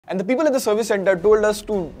And the people at the service center told us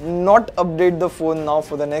to not update the phone now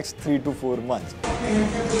for the next 3 to 4 months.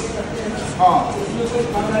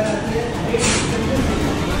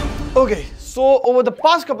 Okay, so over the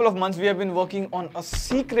past couple of months, we have been working on a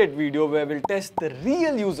secret video where we'll test the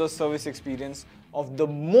real user service experience of the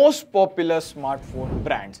most popular smartphone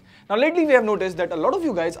brands. Now lately we have noticed that a lot of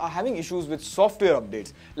you guys are having issues with software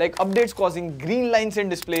updates, like updates causing green lines in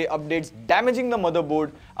display, updates damaging the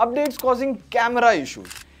motherboard, updates causing camera issues.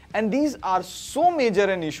 And these are so major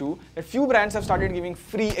an issue that few brands have started giving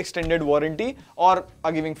free extended warranty or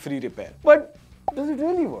are giving free repair. But does it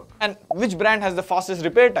really work? And which brand has the fastest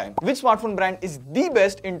repair time? Which smartphone brand is the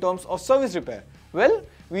best in terms of service repair? Well,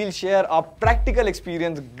 we'll share our practical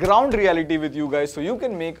experience, ground reality with you guys so you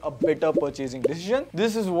can make a better purchasing decision.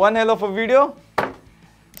 This is one hell of a video.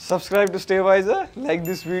 Subscribe to TechWiser, like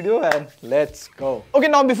this video, and let's go. Okay,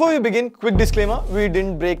 now before we begin, quick disclaimer, we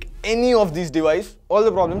didn't break any of these devices. All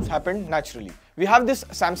the problems happened naturally. We have this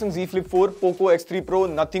Samsung Z Flip 4, Poco X3 Pro,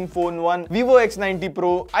 Nothing Phone 1, Vivo X90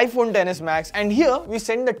 Pro, iPhone XS Max, and here we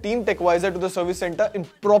sent the team TechWiser to the service center in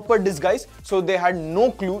proper disguise, so they had no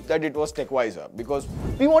clue that it was TechWiser, because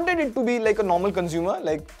we wanted it to be like a normal consumer,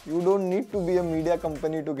 like you don't need to be a media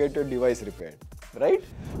company to get your device repaired, right?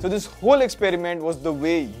 So this whole experiment was the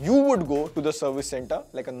way you would go to the service center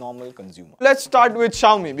like a normal consumer. Let's start with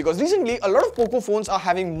Xiaomi, because recently a lot of Poco phones are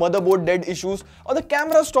having motherboard dead issues or the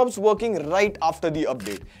camera stops working right after the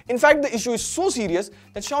update. In fact, the issue is so serious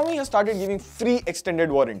that Xiaomi has started giving free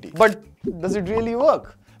extended warranty. But does it really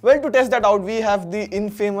work? Well, to test that out, we have the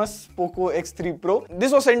infamous Poco X3 Pro.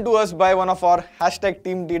 This was sent to us by one of our hashtag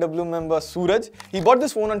Team TW member, Suraj. He bought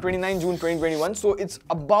this phone on 29 June 2021, so it's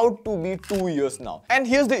about to be 2 years now. And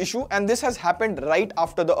here's the issue, and this has happened right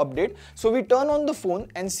after the update. So we turn on the phone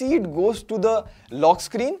and see it goes to the lock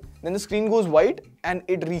screen, then the screen goes white and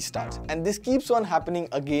it restarts. And this keeps on happening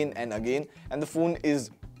again and again, and the phone is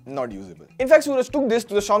not usable. In fact, Suraj took this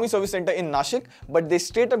to the Xiaomi service center in Nashik, but they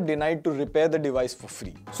straight up denied to repair the device for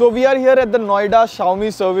free. So we are here at the Noida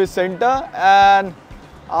Xiaomi service center, and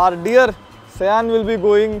our dear Sayan will be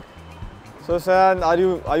going. So Sayan,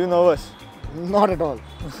 are you nervous? Not at all.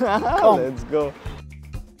 Let's go.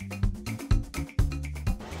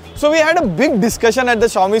 So we had a big discussion at the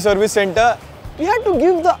Xiaomi service center. We had to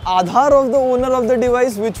give the Aadhaar of the owner of the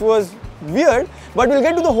device, which was weird, but we'll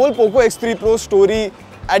get to the whole Poco X3 Pro story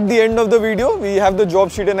at the end of the video. We have the job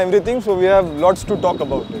sheet and everything, so we have lots to talk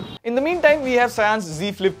about it. In the meantime, we have Sayan's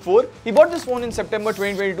Z Flip 4. He bought this phone in September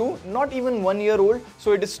 2022, not even 1 year old,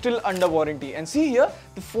 so it is still under warranty. And see here,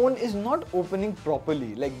 the phone is not opening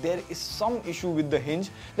properly. Like there is some issue with the hinge.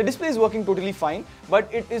 The display is working totally fine, but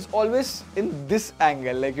it is always in this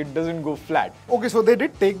angle, like it doesn't go flat. Okay, so they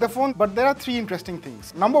did take the phone, but there are 3 interesting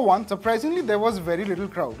things. Number 1, surprisingly, there was very little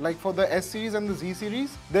crowd. Like for the S series and the Z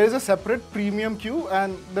series, there is a separate premium queue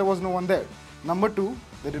and there was no one there. Number 2,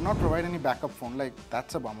 they did not provide any backup phone. Like,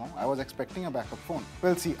 that's a bummer. I was expecting a backup phone.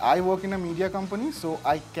 Well, see, I work in a media company, so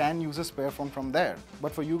I can use a spare phone from there.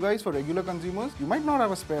 But for you guys, for regular consumers, you might not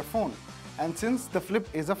have a spare phone. And since the Flip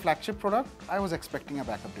is a flagship product, I was expecting a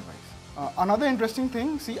backup device. Another interesting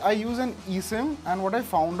thing, see, I use an eSIM, and what I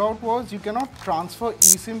found out was you cannot transfer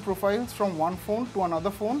eSIM profiles from one phone to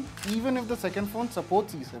another phone, even if the second phone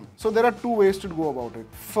supports eSIM. So there are 2 ways to go about it.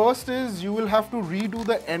 First is you will have to redo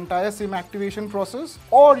the entire SIM activation process,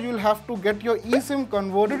 or you'll have to get your eSIM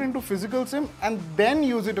converted into physical SIM and then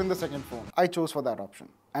use it in the second phone. I chose for that option.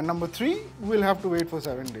 And number 3, we'll have to wait for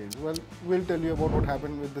 7 days. Well, we'll tell you about what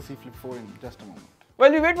happened with the Z Flip 4 in just a moment.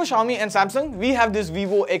 While we wait for Xiaomi and Samsung, we have this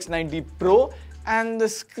Vivo X90 Pro, and the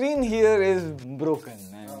screen here is broken.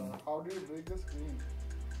 How do you break the screen?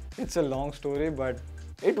 It's a long story, but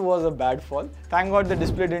it was a bad fall. Thank God the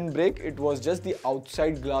display didn't break, it was just the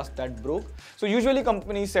outside glass that broke. So usually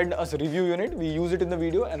companies send us a review unit, we use it in the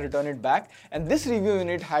video and return it back. And this review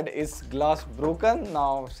unit had its glass broken.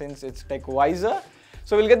 Now since it's TechWiser,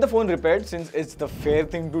 so we'll get the phone repaired since it's the fair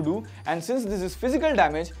thing to do, and since this is physical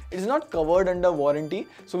damage, it is not covered under warranty.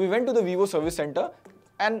 So we went to the Vivo service center,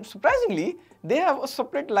 and surprisingly, they have a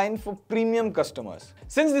separate line for premium customers.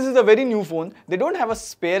 Since this is a very new phone, they don't have a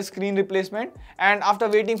spare screen replacement, and after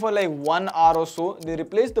waiting for like 1 hour or so, they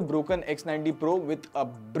replaced the broken X90 Pro with a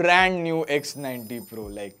brand new X90 Pro.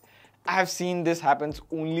 Like, I have seen this happens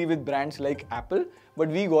only with brands like Apple, but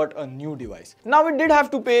we got a new device. Now we did have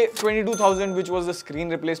to pay 22,000, which was the screen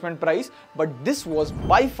replacement price, but this was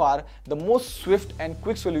by far the most swift and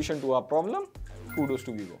quick solution to our problem. Kudos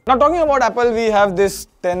to Vivo. Now talking about Apple, we have this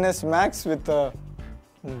XS Max with a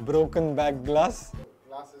broken back glass.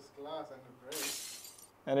 Glass is glass and it breaks.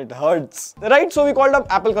 And it hurts. Right, so we called up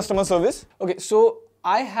Apple customer service. Okay, so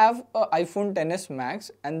I have a iPhone XS Max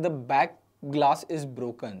and the back glass is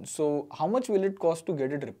broken. So how much will it cost to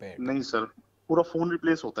get it repaired? नहीं sir, पूरा phone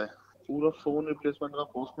replace होता है. पूरा phone replacement का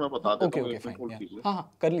cost मैं बता देता हूँ. Okay, एक मिनट होल्ड fine. कीजिए.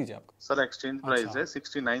 हाँ, कर लीजिए आप. सर एक्सचेंज प्राइस है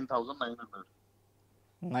 69,900.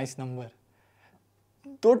 Nice number.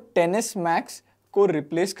 तो XS Max को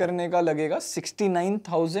रिप्लेस करने का लगेगा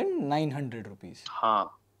 69,900 रुपीज.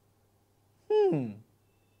 हाँ.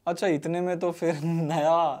 अच्छा, इतने में तो फिर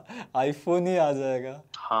नया आईफोन ही आ जाएगा.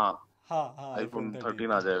 हाँ. हाँ, आईफोन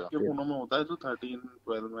 13 आ जाएगा. ये फोनों में होता है जो 13,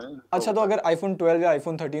 12 में. अच्छा, तो अगर आईफोन 12 या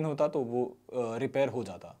आईफोन 13 होता तो वो रिपेयर हो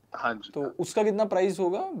जाता. हाँ जी. तो उसका कितना प्राइस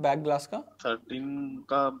होगा बैक ग्लास का? 13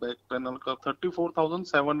 का बैक पैनल का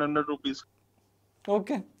 34,700 rupees.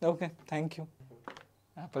 Okay, thank you.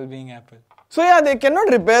 Apple being Apple. So yeah, they cannot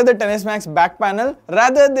repair the XS Max back panel.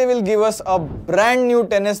 Rather, they will give us a brand new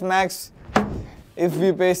XS Max if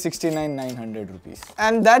we pay 69,900 rupees.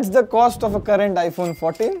 And that's the cost of a current iPhone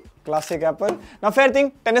 14. Classic Apple. Now, fair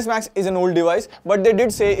thing, XS Max is an old device, but they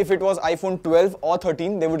did say if it was iPhone 12 or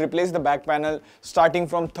 13, they would replace the back panel starting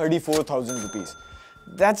from 34,000 rupees.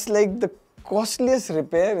 That's like the costliest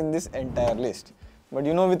repair in this entire list. But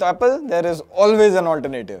you know, with Apple, there is always an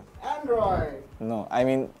alternative. Android. No, I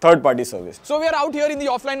mean third-party service. So we are out here in the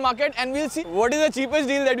offline market and we'll see what is the cheapest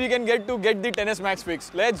deal that we can get to get the XS Max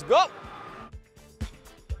fixed. Let's go!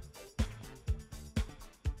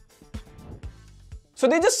 So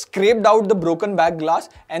they just scraped out the broken back glass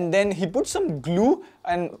and then he put some glue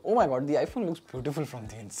and oh my god, the iPhone looks beautiful from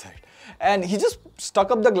the inside. And he just stuck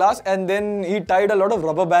up the glass and then he tied a lot of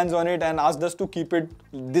rubber bands on it and asked us to keep it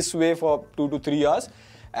this way for 2 to 3 hours.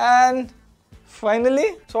 And finally,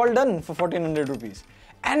 it's all done for 1400 rupees.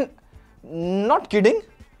 And not kidding,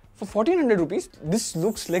 for 1400 rupees, this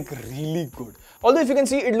looks like really good. Although if you can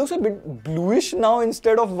see, it looks a bit bluish now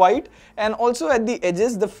instead of white. And also at the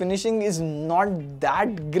edges, the finishing is not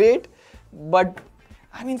that great. But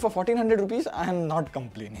I mean, for 1400 rupees, I am not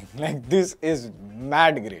complaining. Like, this is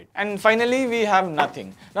mad great. And finally, we have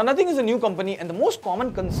Nothing. Now, Nothing is a new company and the most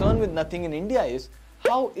common concern with Nothing in India is,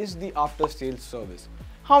 how is the after-sales service?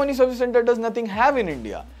 How many service centers does Nothing have in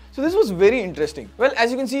India? So this was very interesting. Well,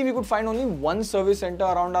 as you can see, we could find only one service center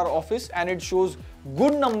around our office and it shows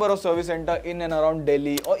good number of service center in and around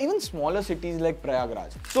Delhi or even smaller cities like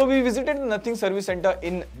Prayagraj. So we visited the Nothing service center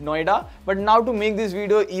in Noida, but now to make this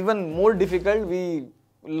video even more difficult, we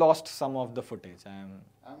lost some of the footage. I'm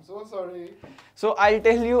so sorry. So I'll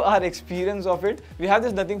tell you our experience of it. We have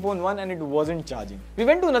this Nothing Phone 1 and it wasn't charging. We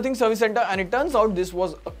went to Nothing service center and it turns out this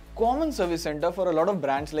was a common service center for a lot of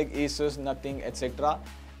brands like Asus, Nothing, etc.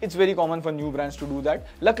 It's very common for new brands to do that.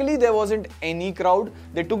 Luckily, there wasn't any crowd.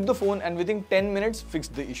 They took the phone and within 10 minutes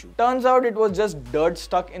fixed the issue. Turns out it was just dirt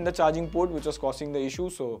stuck in the charging port which was causing the issue,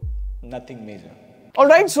 so nothing major.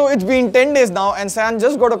 Alright, so it's been 10 days now and Sam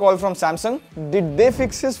just got a call from Samsung. Did they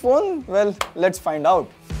fix his phone? Well, let's find out.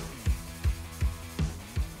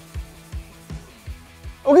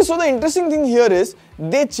 Okay, so the interesting thing here is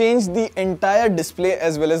they changed the entire display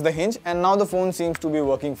as well as the hinge and now the phone seems to be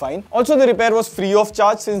working fine. Also, the repair was free of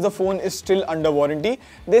charge since the phone is still under warranty.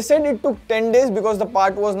 They said it took 10 days because the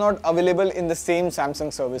part was not available in the same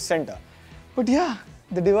Samsung service center. But yeah,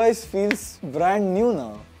 the device feels brand new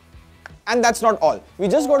now. And that's not all. We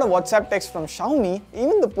just got a WhatsApp text from Xiaomi.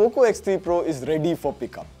 Even the Poco X3 Pro is ready for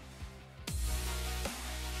pickup.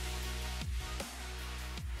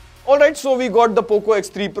 Alright, so we got the Poco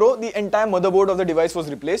X3 Pro. The entire motherboard of the device was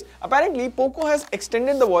replaced. Apparently, Poco has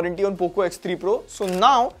extended the warranty on Poco X3 Pro. So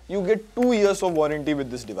now you get 2 years of warranty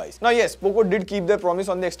with this device. Now yes, Poco did keep their promise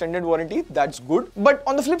on the extended warranty. That's good. But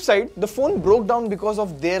on the flip side, the phone broke down because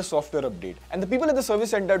of their software update. And the people at the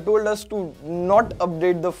service center told us to not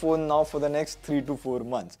update the phone now for the next 3 to 4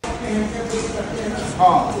 months.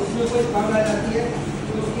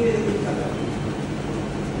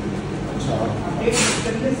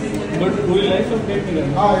 But पूरी life update नहीं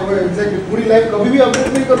करना. हाँ वो exactly पूरी life कभी भी update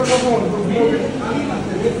नहीं करूँगा फोन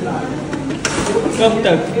कब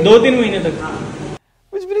तक 2-3 महीने तक.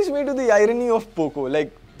 Which brings me to the irony of Poco. Like,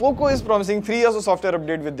 Poco is promising 3 years of software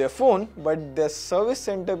update with their phone, but their service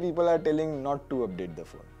center people are telling not to update the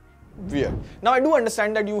phone. Weird. Now, I do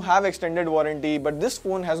understand that you have extended warranty, but this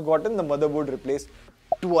phone has gotten the motherboard replaced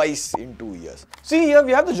twice in 2 years. See here,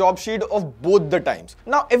 we have the job sheet of both the times.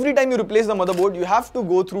 Now, every time you replace the motherboard, you have to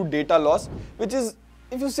go through data loss, which is,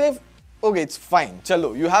 if you say, okay, it's fine,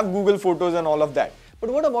 chalo, you have Google Photos and all of that.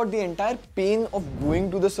 But what about the entire pain of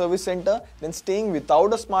going to the service center, then staying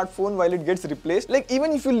without a smartphone while it gets replaced? Like,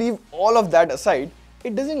 even if you leave all of that aside,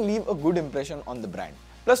 it doesn't leave a good impression on the brand.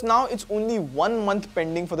 Plus, now it's only 1 month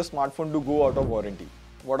pending for the smartphone to go out of warranty.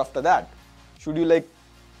 What after that? Should you like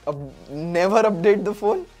never update the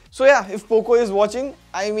phone. So yeah, if Poco is watching,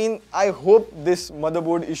 I hope this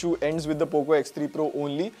motherboard issue ends with the Poco X3 Pro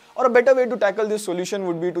only, or a better way to tackle this solution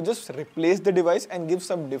would be to just replace the device and give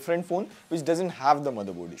some different phone which doesn't have the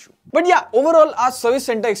motherboard issue. But yeah, overall our service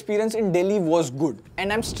center experience in Delhi was good,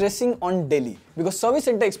 and I'm stressing on Delhi because service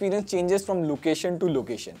center experience changes from location to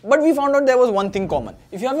location. But we found out there was one thing common.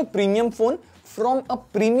 If you have a premium phone from a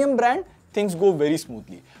premium brand, things go very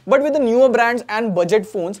smoothly. But with the newer brands and budget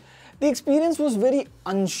phones, the experience was very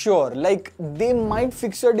unsure. Like, they might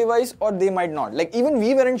fix your device or they might not. Like, even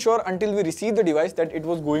we weren't sure until we received the device that it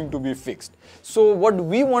was going to be fixed. So what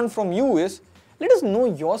we want from you is, let us know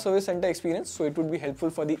your service center experience, so it would be helpful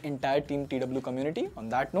for the entire Team TW community. On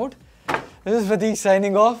that note, this is Pratik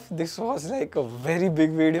signing off. This was like a very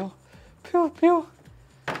big video. Pew, pew,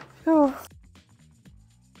 pew.